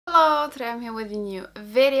Hello, today I'm here with a new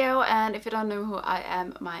video, and if you don't know who I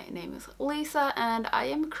am, my name is Lisa and I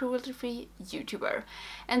am a cruelty-free YouTuber.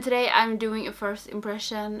 And today I'm doing a first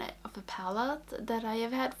impression of a palette that I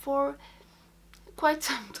have had for quite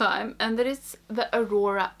some time, and that is the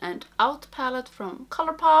Aurora and Out palette from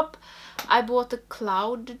Colourpop. I bought the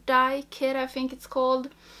Cloud Dye kit, I think it's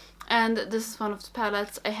called, and this is one of the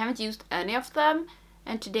palettes. I haven't used any of them,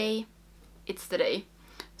 and today it's the day.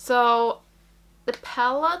 So the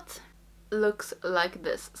palette looks like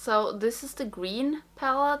this. So this is the green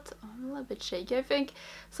palette. I'm a little bit shaky, I think.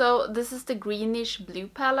 So this is the greenish blue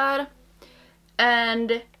palette,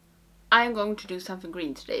 and I'm going to do something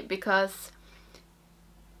green today because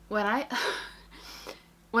when I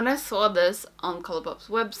when I saw this on Colourpop's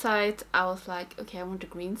website, I was like, okay, I want the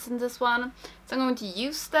greens in this one, so I'm going to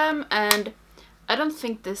use them. And I don't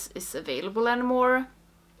think this is available anymore,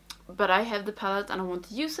 but I have the palette and I want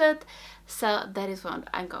to use it, so that is what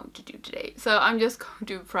I'm going to do today. So I'm just going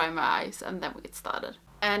to prime my eyes and then we get started.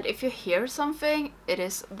 And if you hear something, it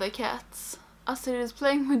is the cats. Astrid is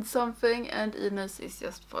playing with something and Ines is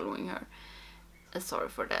just following her. Sorry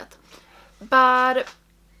for that. But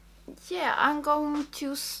yeah, I'm going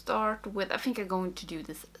to start with, I think I'm going to do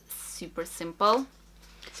this super simple.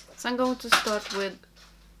 So I'm going to start with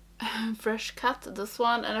Fresh Cut, this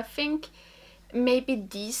one, and I think maybe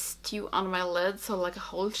these two on my lid, so like a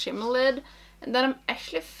whole shimmer lid. And then I'm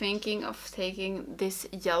actually thinking of taking this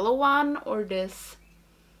yellow one or this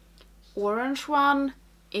orange one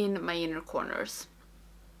in my inner corners.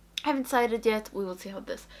 I haven't decided yet, we will see how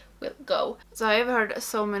this will go. So I've heard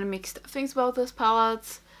so many mixed things about this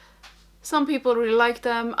palette. Some people really like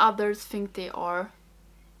them, others think they are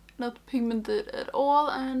not pigmented at all,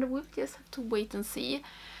 and we'll just have to wait and see.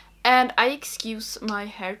 And I excuse my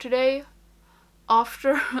hair today.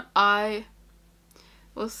 After I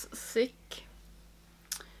was sick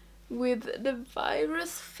with the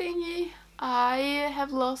virus thingy, I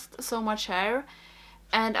have lost so much hair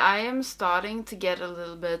and I am starting to get a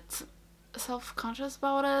little bit self-conscious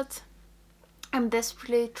about it. I'm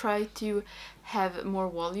desperately trying to have more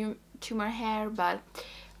volume to my hair, but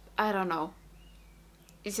I don't know.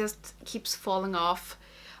 It just keeps falling off.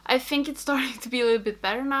 I think it's starting to be a little bit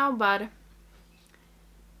better now, but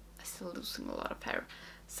still losing a lot of hair.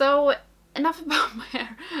 So enough about my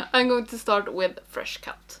hair. I'm going to start with Fresh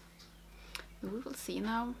Cut. We will see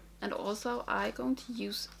now. And also I'm going to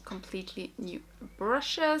use completely new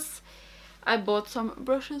brushes. I bought some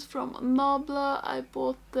brushes from Nabla. I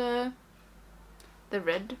bought the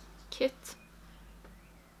red kit.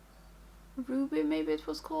 Ruby, maybe it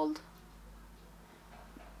was called.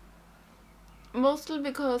 Mostly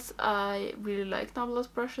because I really like Nabla's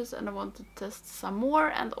brushes and I want to test some more,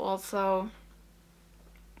 and also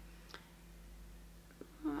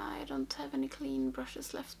I don't have any clean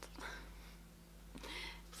brushes left.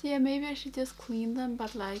 So yeah, maybe I should just clean them,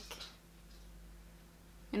 but like,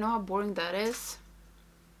 you know how boring that is?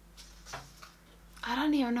 I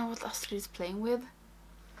don't even know what Astrid is playing with.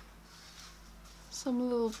 Some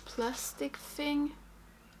little plastic thing.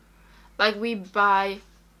 Like, we buy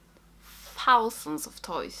thousands of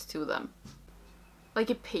toys to them. Like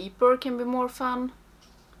a paper can be more fun.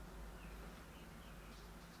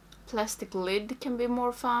 Plastic lid can be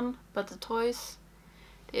more fun, but the toys,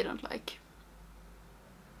 they don't like.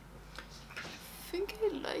 I think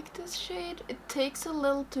I like this shade. It takes a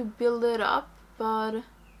little to build it up, but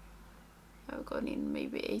I've gone in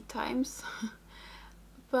maybe 8 times.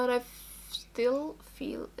 But I still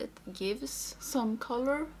feel it gives some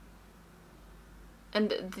color. And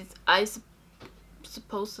this, I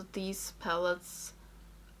suppose that these palettes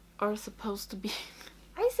are supposed to be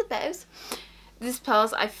these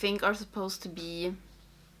palettes I think are supposed to be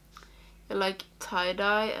like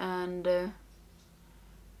tie-dye and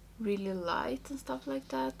really light and stuff like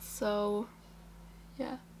that. So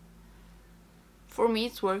yeah, for me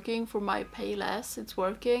it's working. For my pale ass it's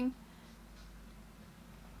working.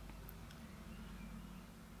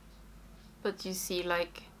 But you see,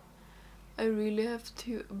 like, I really have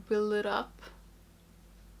to build it up.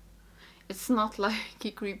 It's not like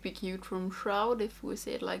a creepy cute from Shroud, if we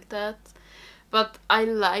say it like that. But I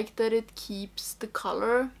like that it keeps the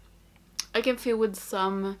color. I can feel with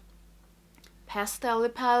some pastel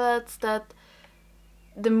palettes that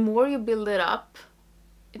the more you build it up,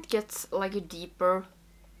 it gets like a deeper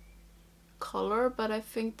color. But I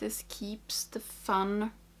think this keeps the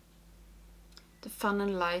fun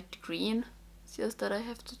and light green. It's just that I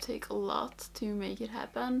have to take a lot to make it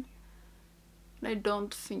happen. And I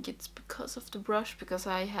don't think it's because of the brush, because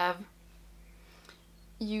I have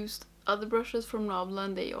used other brushes from Nabla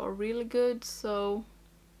and they are really good, so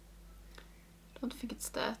don't think it's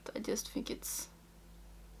that. I just think it's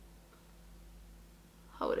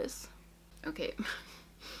how it is. Okay.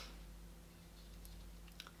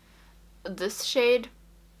 This shade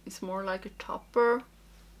is more like a topper.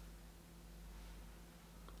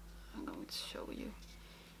 I'm going to show you.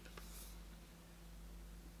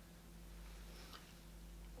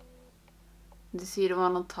 You see the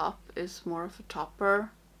one on top is more of a topper.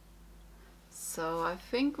 So I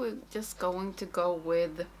think we're just going to go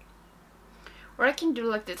with, or I can do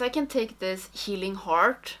like this. I can take this Healing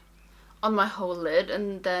Heart on my whole lid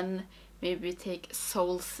and then maybe take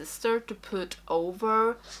Soul Sister to put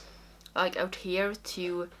over, like out here,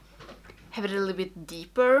 to have it a little bit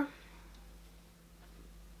deeper.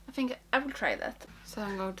 I think I will try that. So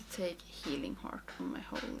I'm going to take Healing Heart on my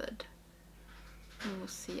whole lid. And we'll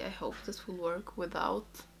see. I hope this will work without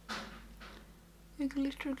a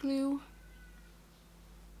glitter glue.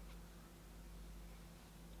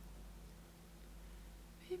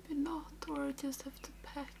 Maybe not, or I just have to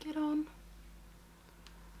pack it on.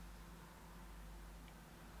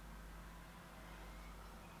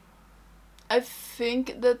 I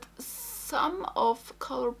think that some of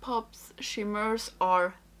Colourpop's shimmers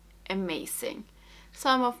are amazing.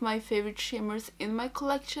 Some of my favorite shimmers in my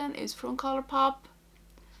collection is from Colourpop,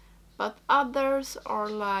 but others are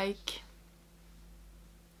like,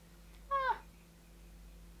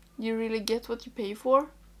 you really get what you pay for.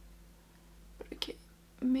 But okay,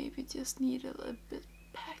 maybe just need a little bit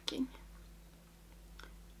packing.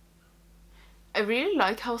 I really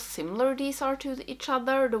like how similar these are to each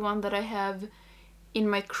other. The one that I have in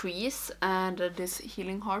my crease and this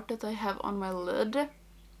Healing Heart that I have on my lid.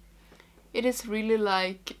 It is really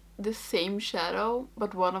like the same shadow,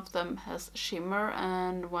 but one of them has shimmer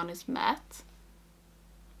and one is matte.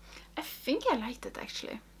 I think I liked it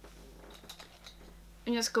actually.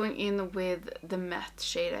 I'm just going in with the matte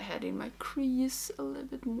shade I had in my crease a little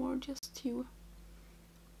bit more just to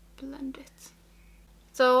blend it.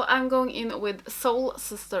 So I'm going in with Soul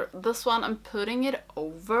Sister. This one I'm putting it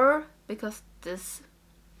over because this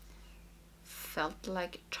felt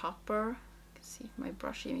like a topper. You can see my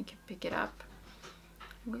brush even can pick it up.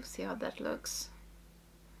 We'll see how that looks.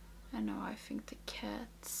 I know, I think the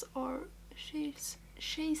cats are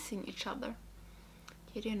chasing each other.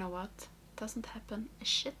 Okay, you know what? Doesn't happen a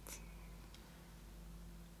shit.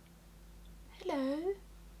 Hello.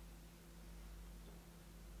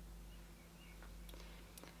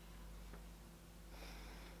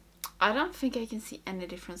 I don't think I can see any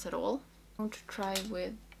difference at all. I'm going to try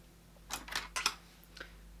with a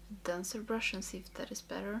denser brush and see if that is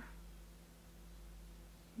better.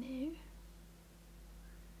 No.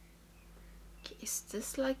 Okay, is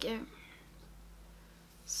this like a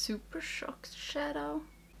super shocked shadow?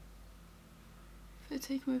 If I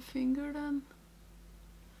take my finger then.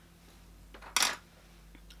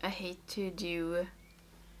 I hate to do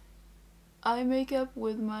eye makeup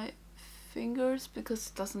with my fingers because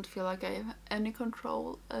it doesn't feel like I have any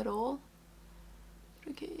control at all.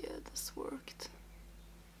 But okay, yeah, this worked.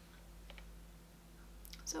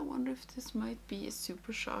 So I wonder if this might be a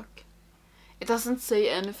super shock. It doesn't say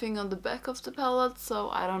anything on the back of the palette, so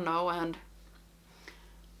I don't know. And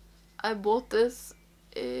I bought this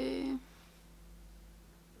in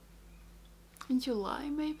July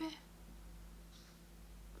maybe.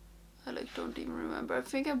 I like don't even remember. I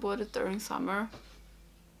think I bought it during summer.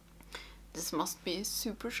 This must be a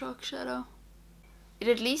super shock shadow. It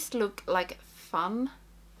at least looked like fun.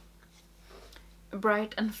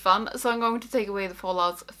 Bright and fun. So I'm going to take away the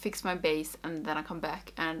fallouts, fix my base, and then I come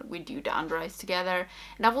back and we do the under eyes together.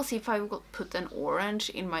 And I will see if I will put an orange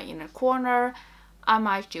in my inner corner. I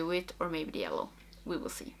might do it, or maybe the yellow. We will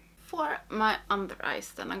see. For my under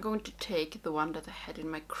eyes then, I'm going to take the one that I had in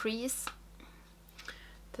my crease.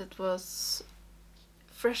 That was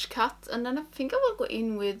Fresh Cut. And then I think I will go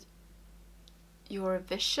in with Your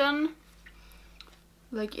Vision,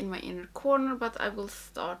 like in my inner corner, but I will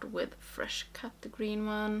start with Fresh Cut, the green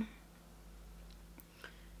one.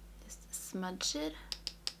 Just smudge it.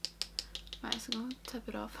 Right, so I'm going to tap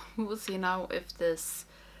it off. We will see now if this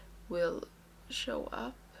will show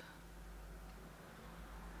up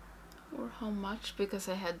or how much, because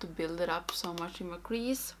I had to build it up so much in my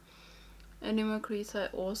crease. And in my crease I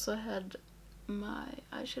also had my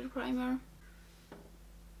eyeshadow primer.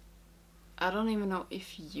 I don't even know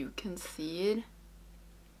if you can see it.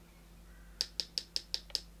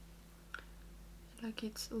 Like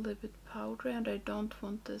it's a little bit powdery and I don't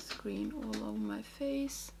want this green all over my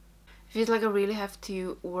face. I feel like I really have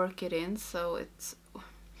to work it in so it's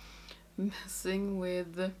messing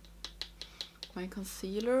with my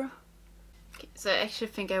concealer. Okay, so I actually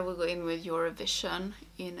think I will go in with Your Vision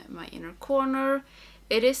in my inner corner.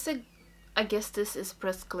 It is I guess this is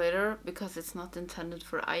pressed glitter because it's not intended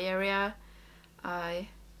for eye area. Yeah,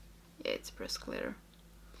 it's pressed glitter.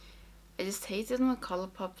 I just hate it when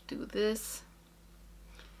Colourpop do this,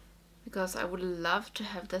 because I would love to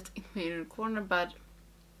have that in my inner corner, but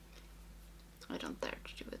I don't dare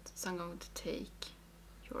to do it. So I'm going to take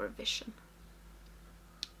Your Vision.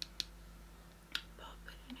 Pop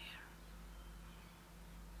it in here.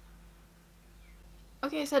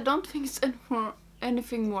 Okay, so I don't think it's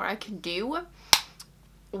anything more I can do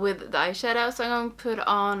with the eyeshadow. So I'm going to put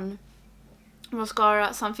on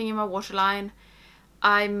mascara, something in my waterline.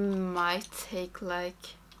 I might take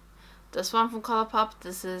like this one from Colourpop.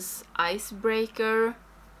 This is Icebreaker.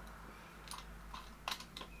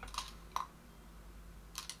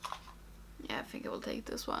 Yeah, I think I will take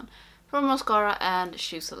this one for mascara and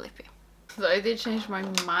Choose a Lippy. So I did change my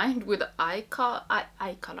mind with the eye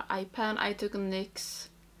pen. I took a NYX,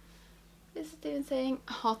 is it even saying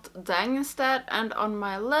Hot Dang instead, and on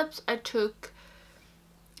my lips I took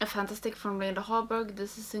a Fantastic from Linda Hallberg.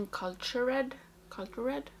 This is in Culture Red.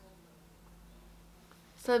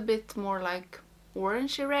 It's a bit more like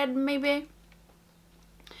orangey red maybe.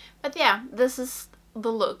 But yeah, this is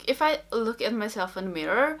the look. If I look at myself in the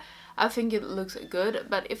mirror, I think it looks good,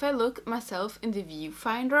 but if I look myself in the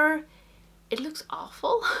viewfinder, it looks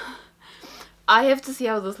awful. I have to see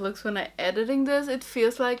how this looks when I'm editing this. It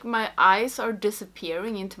feels like my eyes are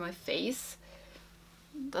disappearing into my face.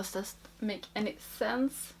 Does this make any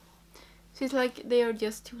sense? Feels like they are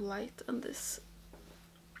just too light on this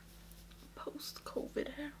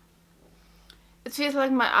post-COVID hair. It feels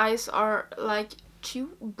like my eyes are like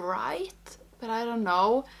too bright, but I don't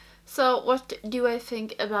know. So what do I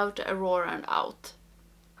think about Aurora and Out?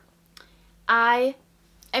 I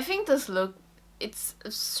think this look, it's a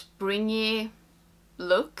springy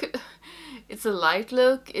look. It's a light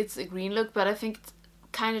look, it's a green look, but I think it's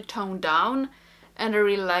kind of toned down, and I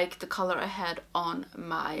really like the color I had on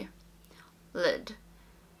my lid.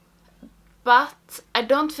 But I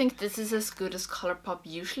don't think this is as good as Colourpop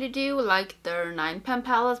usually do, like their 9-pan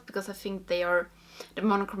palettes, because I think they are, the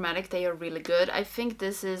monochromatic, they are really good. I think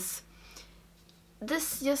this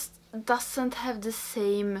just doesn't have the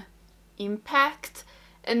same impact,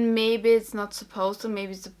 and maybe it's not supposed to,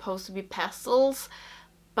 maybe it's supposed to be pastels,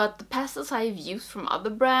 but the pastels I've used from other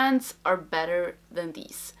brands are better than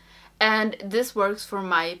these. And this works for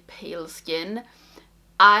my pale skin.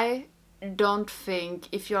 I don't think,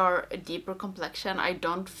 if you're a deeper complexion, I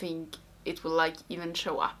don't think it will like even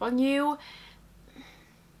show up on you.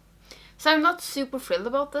 So I'm not super thrilled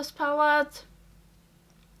about this palette.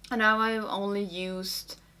 And now I've only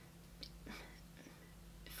used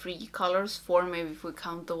 3 colors, 4 maybe if we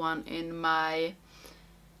count the one in my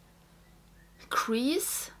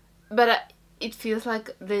crease. But it feels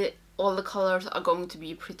like all the colors are going to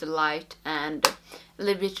be pretty light and a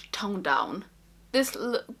little bit toned down. This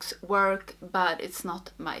looks work, but it's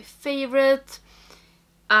not my favorite.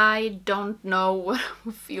 I don't know what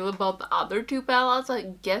I feel about the other 2 palettes. I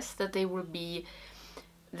guess that they will be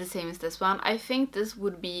the same as this one. I think this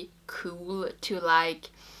would be cool to like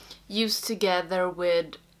use together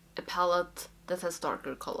with a palette that has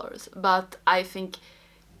darker colors. But I think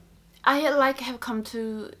I have come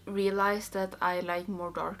to realize that I like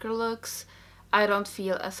more darker looks. I don't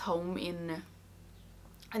feel as home in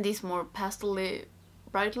these more pastel-y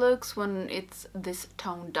bright looks when it's this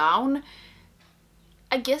toned down.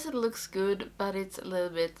 I guess it looks good, but it's a little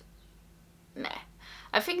bit meh.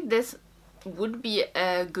 I think this would be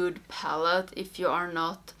a good palette if you are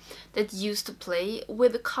not that used to play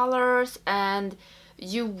with the colors and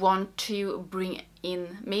you want to bring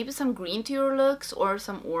in maybe some green to your looks or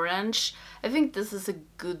some orange. I think this is a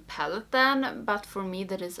good palette then, but for me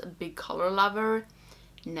that is a big color lover,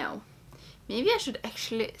 no. Maybe I should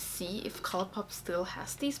actually see if Colourpop still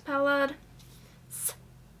has these palettes.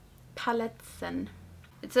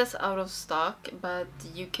 It says out of stock, but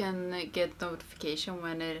you can get notification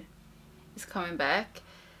when it is coming back.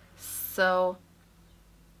 So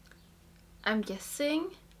I'm guessing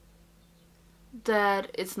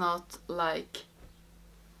that it's not like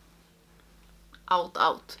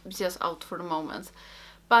out, it's just out for the moment.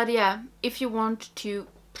 But yeah, if you want to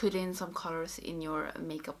put in some colors in your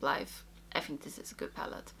makeup life, I think this is a good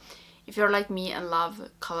palette. If you're like me and love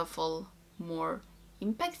colorful, more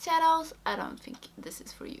impact shadows, I don't think this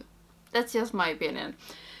is for you. That's just my opinion.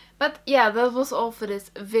 But yeah, that was all for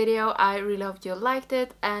this video. I really hope you liked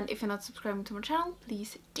it, and if you're not subscribing to my channel,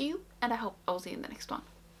 please do, and I hope I will see you in the next one.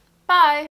 Bye!